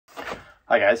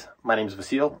Hi guys, my name is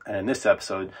Vasil, and in this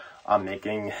episode I'm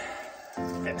making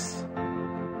this.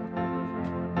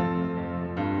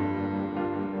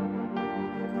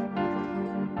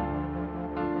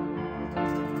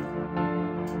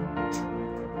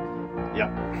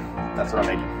 Yep, that's what I'm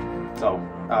making. So,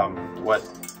 what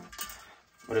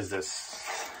is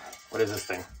this? What is this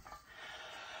thing?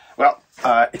 Well,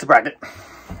 it's a bracket.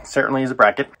 Certainly is a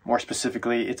bracket. More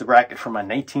specifically, it's a bracket from a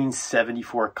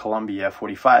 1974 Columbia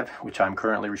F45, which I'm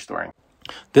currently restoring.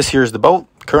 This here is the boat,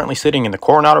 currently sitting in the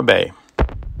Coronado Bay.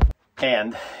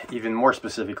 And even more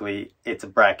specifically, it's a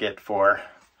bracket for,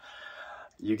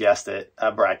 you guessed it,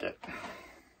 a bracket.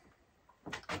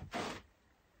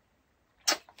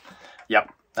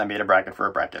 Yep, I made a bracket for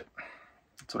a bracket.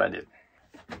 That's what I did.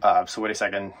 So wait a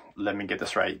second, let me get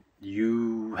this right.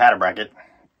 You had a bracket,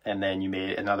 and then you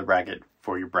made another bracket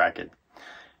for your bracket.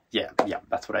 Yeah,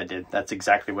 that's what I did. That's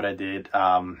exactly what I did.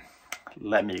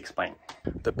 Let me explain.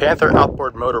 The Panther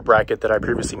outboard motor bracket that I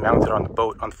previously mounted on the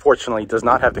boat, unfortunately, does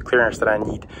not have the clearance that I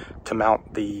need to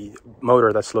mount the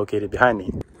motor that's located behind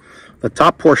me. The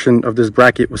top portion of this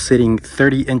bracket was sitting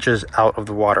 30 inches out of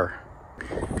the water.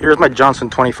 Here's my Johnson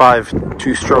 25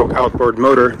 two-stroke outboard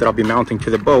motor that I'll be mounting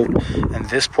to the boat, and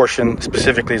this portion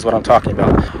specifically is what I'm talking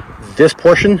about. This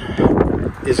portion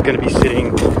is going to be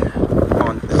sitting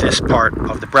on this part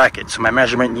of the bracket, so my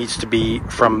measurement needs to be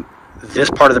from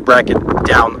this part of the bracket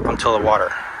down until the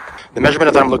water. The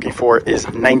measurement that I'm looking for is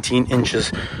 19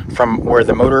 inches from where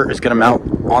the motor is going to mount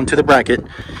onto the bracket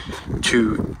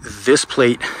to this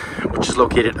plate, which is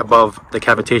located above the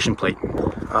cavitation plate.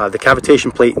 The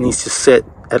cavitation plate needs to sit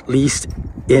at least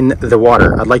in the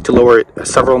water. I'd like to lower it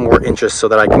several more inches so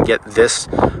that I can get this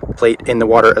plate in the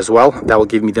water as well. That will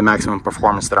give me the maximum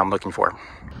performance that I'm looking for.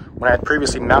 When I had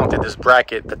previously mounted this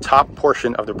bracket, the top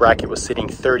portion of the bracket was sitting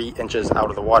 30 inches out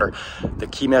of the water. The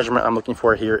key measurement I'm looking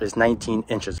for here is 19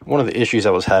 inches. One of the issues I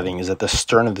was having is that the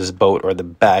stern of this boat, or the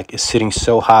back, is sitting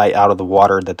so high out of the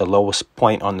water that the lowest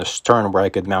point on the stern where I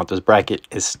could mount this bracket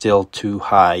is still too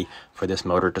high for this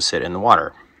motor to sit in the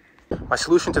water. My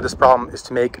solution to this problem is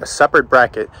to make a separate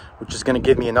bracket, which is going to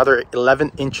give me another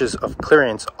 11 inches of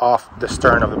clearance off the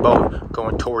stern of the boat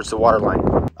going towards the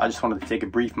waterline. I just wanted to take a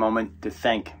brief moment to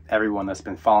thank everyone that's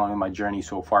been following my journey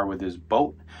so far with this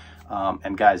boat.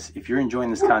 And guys, if you're enjoying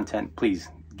this content, please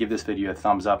give this video a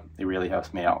thumbs up. It really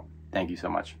helps me out. Thank you so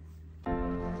much.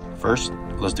 First,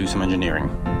 let's do some engineering.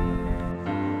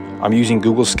 I'm using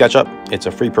Google SketchUp. It's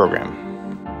a free program.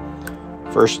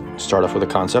 First, start off with a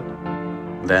concept.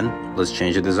 Then, let's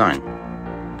change the design.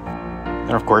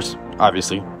 And of course,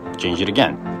 obviously, change it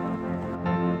again.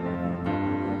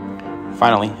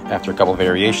 Finally, after a couple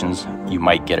variations, you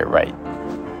might get it right.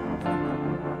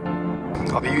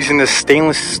 I'll be using this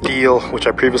stainless steel, which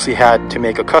I previously had to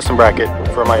make a custom bracket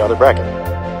for my other bracket.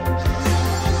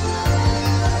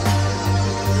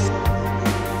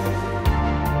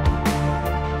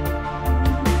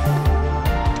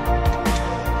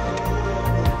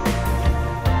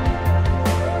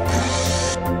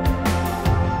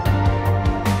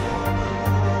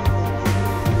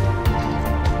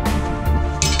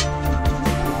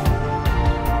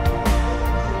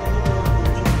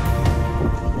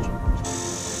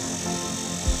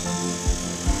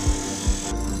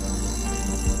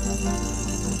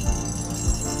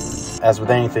 As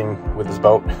with anything with this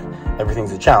boat,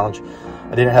 everything's a challenge.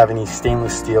 I didn't have any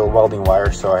stainless steel welding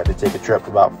wire, so I had to take a trip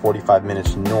about 45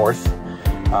 minutes north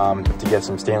to get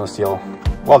some stainless steel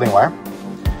welding wire.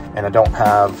 And I don't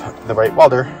have the right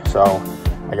welder, so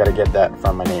I got to get that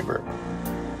from my neighbor.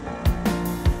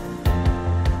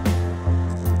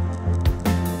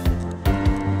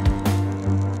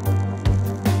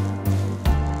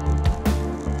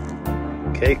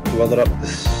 Okay, welded up the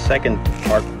second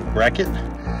part of the bracket.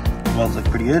 Welds look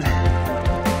pretty good.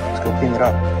 Let's go clean it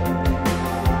up.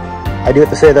 I do have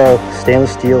to say though,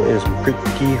 stainless steel is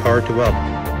pretty hard to weld.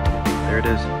 There it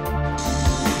is.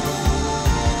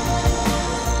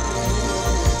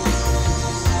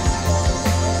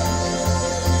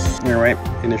 Alright,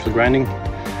 initial grinding.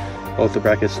 Both the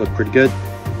brackets look pretty good.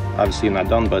 Obviously I'm not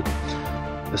done, but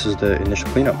this is the initial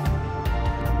cleanup.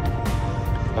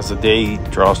 As the day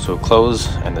draws to a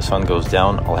close and the sun goes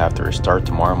down, I'll have to restart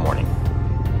tomorrow morning.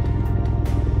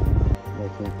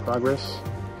 Making progress.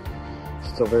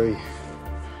 Still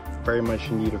very much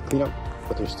in need of cleanup,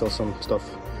 but there's still some stuff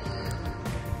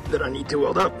that I need to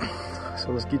weld up.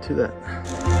 So let's get to that.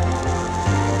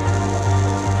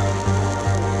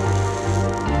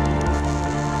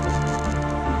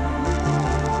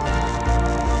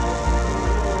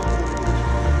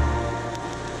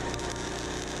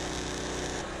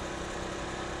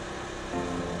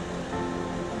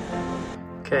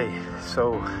 Okay,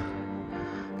 so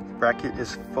the bracket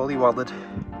is fully welded.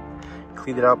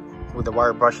 Cleaned it up with the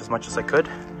wire brush as much as I could.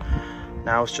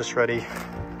 Now it's just ready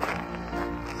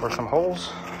for some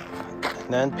holes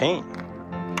and then paint.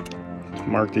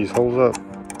 Mark these holes up.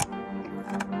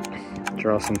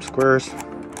 Draw some squares.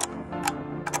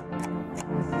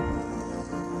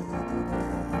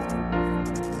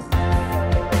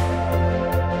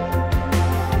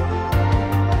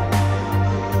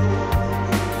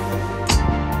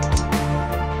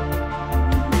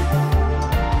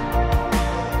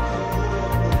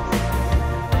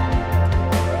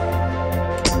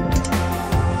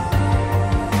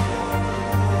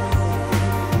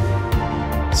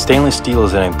 Stainless steel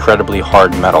is an incredibly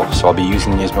hard metal, so I'll be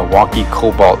using these Milwaukee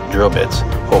Cobalt drill bits.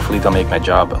 Hopefully they'll make my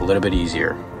job a little bit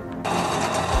easier.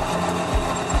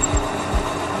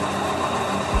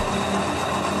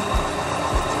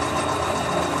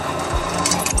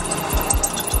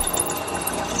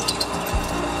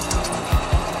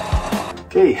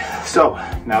 Okay, so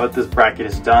now that this bracket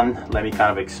is done, let me kind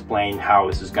of explain how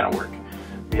this is going to work.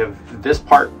 We have this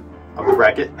part of the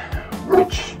bracket,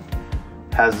 which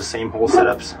has the same hole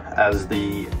setups as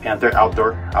the Panther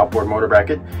outboard motor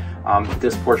bracket.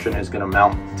 This portion is going to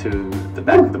mount to the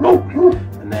back of the boat,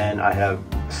 and then I have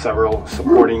several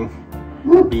supporting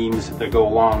beams that go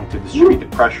along to distribute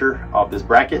the pressure of this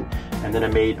bracket, and then I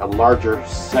made a larger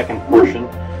second portion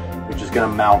which is going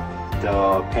to mount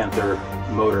the Panther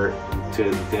motor to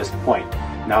this point.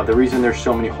 Now the reason there's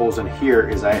so many holes in here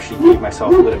is I actually gave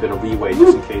myself a little bit of leeway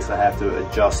just in case I have to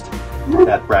adjust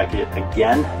that bracket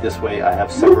again. This way I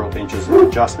have several inches of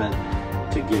adjustment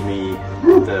to give me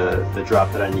the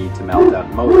drop that I need to mount that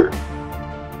motor.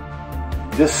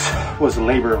 This was a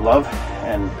labor of love,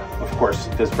 and of course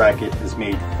this bracket is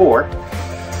made for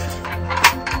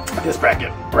this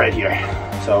bracket right here.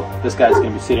 So this guy's going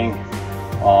to be sitting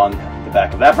on the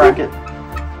back of that bracket,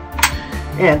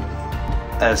 and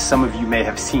as some of you may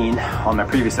have seen on my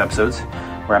previous episodes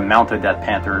where I mounted that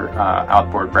Panther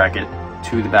outboard bracket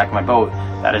to the back of my boat,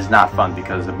 that is not fun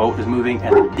because the boat is moving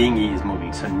and the dinghy is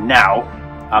moving. So now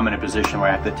I'm in a position where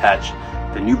I have to attach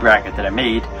the new bracket that I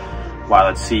made while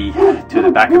at sea to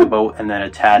the back of the boat, and then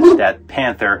attach that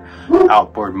Panther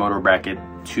outboard motor bracket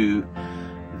to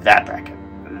that bracket.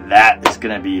 That is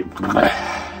going to be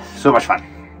so much fun.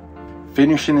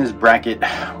 Finishing this bracket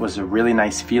was a really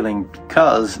nice feeling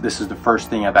because this is the first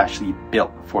thing I've actually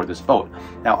built for this boat.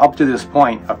 Now up to this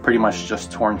point I've pretty much just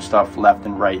torn stuff left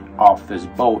and right off this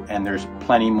boat, and there's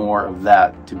plenty more of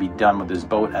that to be done with this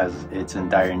boat as it's in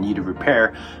dire need of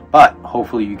repair, but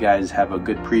hopefully you guys have a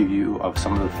good preview of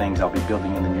some of the things I'll be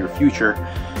building in the near future,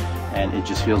 and it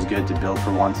just feels good to build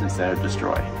for once instead of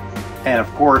destroy. And of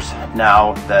course,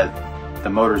 now that the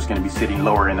motor is going to be sitting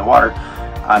lower in the water,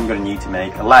 I'm going to need to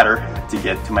make a ladder to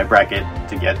get to my bracket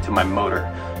to get to my motor.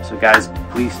 So guys,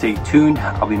 please stay tuned.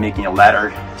 I'll be making a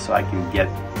ladder so I can get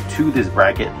to this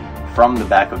bracket from the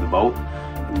back of the boat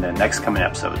in the next coming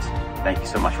episodes. Thank you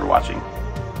so much for watching.